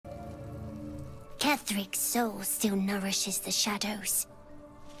Kethric's soul still nourishes the shadows.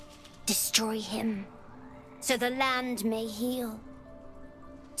 Destroy him, so the land may heal.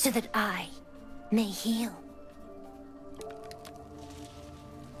 So that I may heal.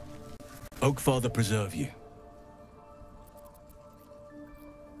 Oakfather preserve you.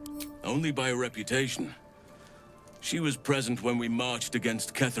 Only by reputation. She was present when we marched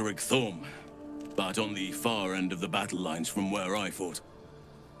against Ketheric Thorm, but on the far end of the battle lines from where I fought.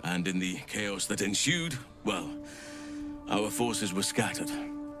 And in the chaos that ensued, well, our forces were scattered.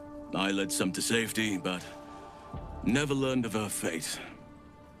 I led some to safety, but never learned of her fate.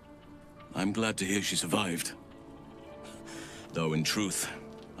 I'm glad to hear she survived. Though in truth,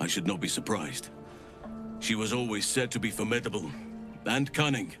 I should not be surprised. She was always said to be formidable and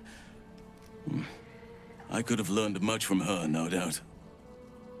cunning. I could have learned much from her, no doubt.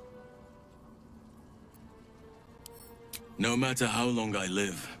 No matter how long I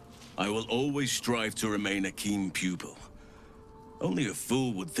live, I will always strive to remain a keen pupil. Only a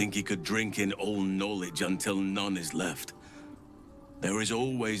fool would think he could drink in all knowledge until none is left. There is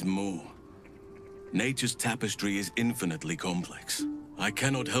always more. Nature's tapestry is infinitely complex. I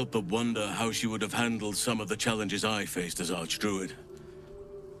cannot help but wonder how she would have handled some of the challenges I faced as Archdruid.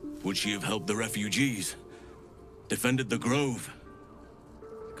 Would she have helped the refugees? Defended the Grove?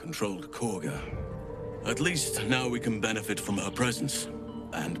 Controlled Korga? At least now we can benefit from her presence,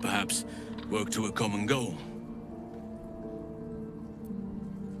 and perhaps work to a common goal.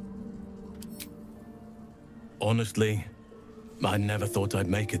 Honestly, I never thought I'd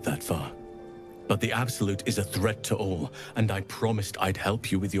make it that far. But the Absolute is a threat to all, and I promised I'd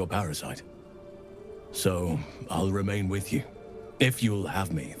help you with your parasite. So, I'll remain with you. If you'll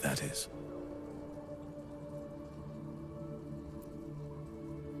have me, that is.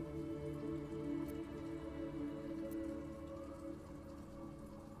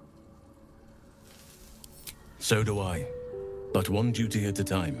 So do I, but one duty at a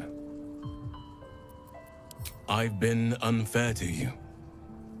time. I've been unfair to you.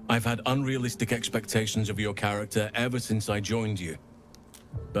 I've had unrealistic expectations of your character ever since I joined you.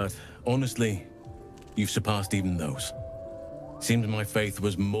 But honestly, you've surpassed even those. Seems my faith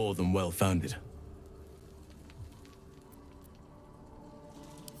was more than well-founded.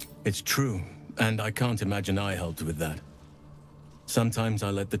 It's true, and I can't imagine I helped with that. Sometimes I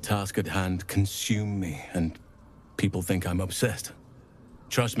let the task at hand consume me, and people think I'm obsessed.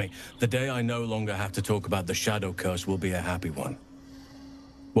 Trust me, the day I no longer have to talk about the Shadow Curse will be a happy one.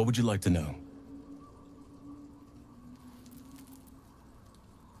 What would you like to know?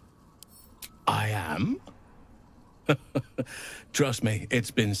 I am? Trust me, it's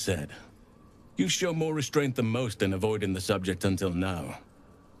been said. You show more restraint than most in avoiding the subject until now.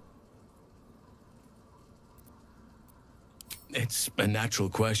 It's a natural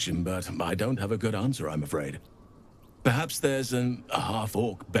question, but I don't have a good answer, I'm afraid. Perhaps there's a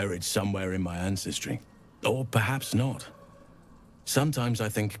half-orc buried somewhere in my ancestry. Or perhaps not. Sometimes I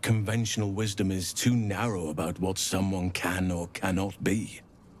think conventional wisdom is too narrow about what someone can or cannot be.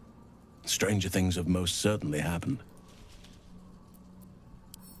 Stranger things have most certainly happened.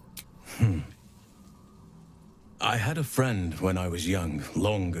 I had a friend when I was young,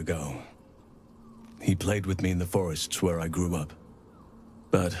 long ago. He played with me in the forests where I grew up.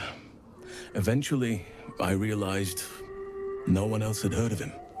 But eventually, I realized no one else had heard of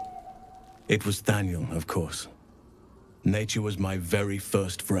him. It was Thaniel, of course. Nature was my very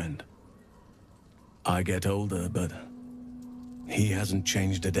first friend. I get older, but he hasn't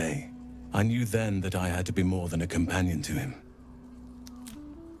changed a day. I knew then that I had to be more than a companion to him.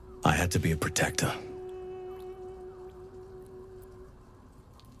 I had to be a protector.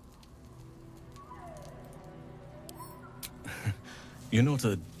 You're not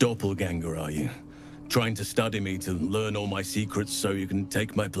a doppelganger, are you? Trying to study me to learn all my secrets so you can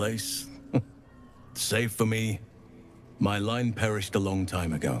take my place? Save for me, my line perished a long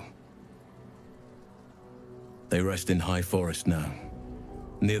time ago. They rest in High Forest now,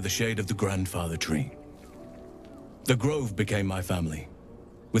 near the shade of the grandfather tree. The Grove became my family,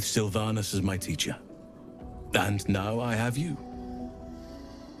 with Sylvanas as my teacher. And now I have you.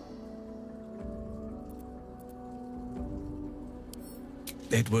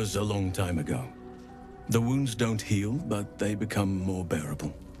 It was a long time ago. The wounds don't heal, but they become more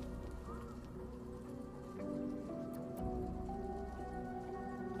bearable.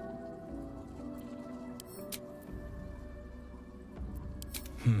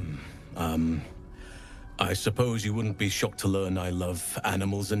 I suppose you wouldn't be shocked to learn I love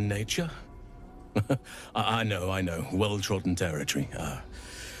animals and nature? I know. Well-trodden territory.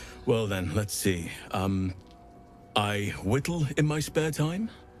 Well then, let's see. I whittle in my spare time?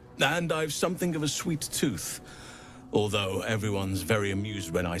 And I've something of a sweet tooth. Although everyone's very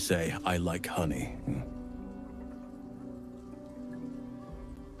amused when I say I like honey.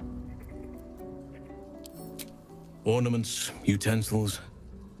 Ornaments, utensils,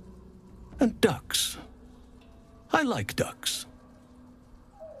 and ducks. I like ducks.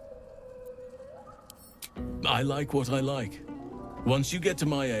 I like what I like. Once you get to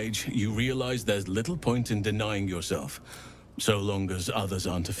my age, you realize there's little point in denying yourself, so long as others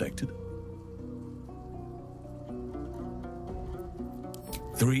aren't affected.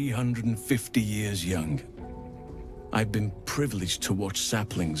 350 years young. I've been privileged to watch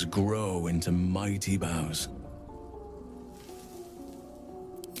saplings grow into mighty boughs.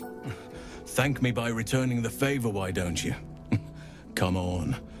 Thank me by returning the favor, why don't you? Come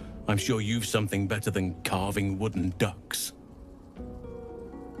on. I'm sure you've something better than carving wooden ducks.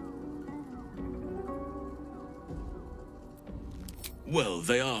 Well,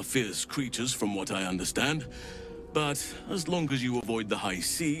 they are fierce creatures from what I understand. But as long as you avoid the high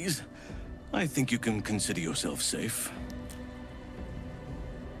seas, I think you can consider yourself safe.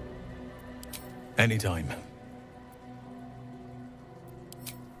 Anytime.